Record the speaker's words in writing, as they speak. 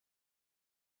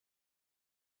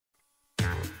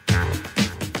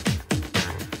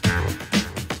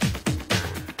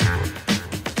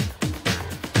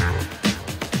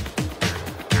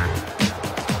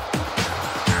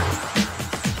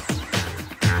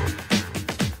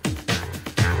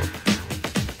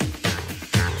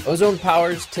Ozone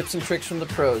Power's Tips and Tricks from the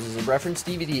Pros is a reference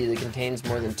DVD that contains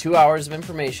more than 2 hours of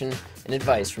information and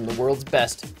advice from the world's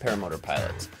best paramotor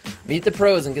pilots. Meet the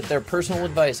pros and get their personal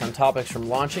advice on topics from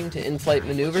launching to in-flight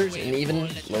maneuvers and even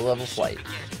low-level flight.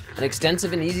 An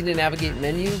extensive and easy-to-navigate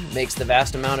menu makes the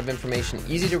vast amount of information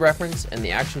easy to reference, and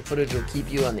the action footage will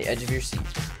keep you on the edge of your seat.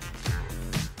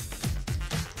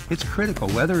 It's critical.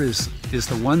 Weather is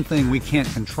the one thing we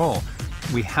can't control.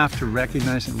 We have to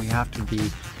recognize it and we have to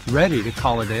be ready to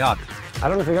call a day off. I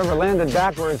don't know if you've ever landed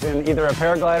backwards in either a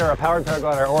paraglider, a powered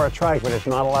paraglider, or a trike, but it's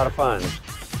not a lot of fun.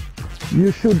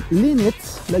 You should lean it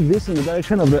like this in the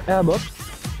direction of the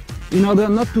airbox in order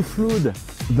not to flood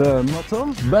the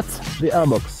motor, but the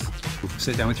airbox.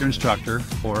 Sit down with your instructor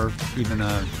or even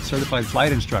a certified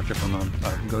flight instructor from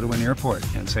go to an airport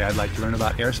and say, I'd like to learn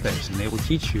about airspace, and they will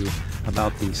teach you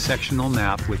about the sectional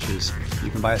map, which is,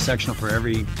 you can buy a sectional for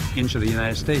every inch of the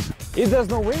United States. If there's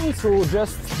no wind, so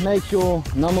just make your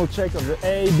normal check of the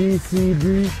A, B, C,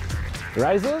 D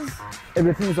risers.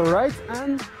 Everything is alright,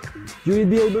 and you will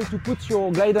be able to put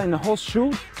your glider in a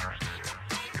horseshoe.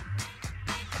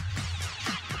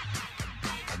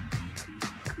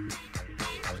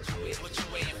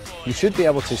 You should be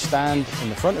able to stand in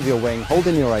the front of your wing,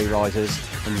 holding your A risers,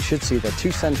 and you should see the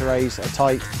two centre A's are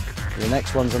tight, the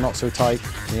next ones are not so tight,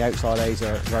 and the outside A's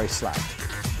are very slack.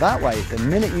 That way, the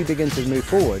minute you begin to move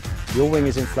forward, your wing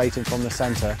is inflating from the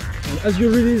centre. And as you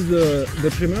release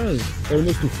the trimmers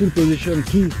almost to full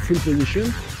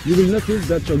position, you will notice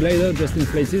that your glider just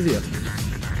inflates easier.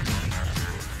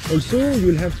 Also,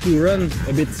 you'll have to run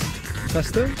a bit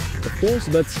faster, of course,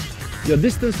 but your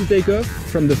distance to take off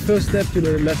from the first step to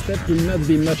the last step will not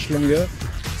be much longer.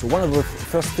 So one of the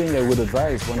first things I would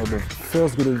advise, one of the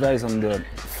first good advice on the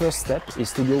first step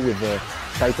is to go with the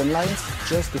tighten lines,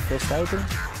 just the first tighten,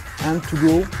 and to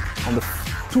go on the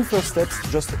two first steps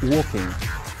just walking.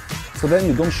 So then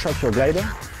you don't shock your glider,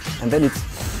 and then it's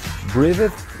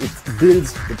breathed, it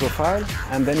builds the profile,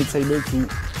 and then it's able to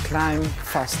climb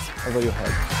fast over your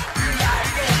head.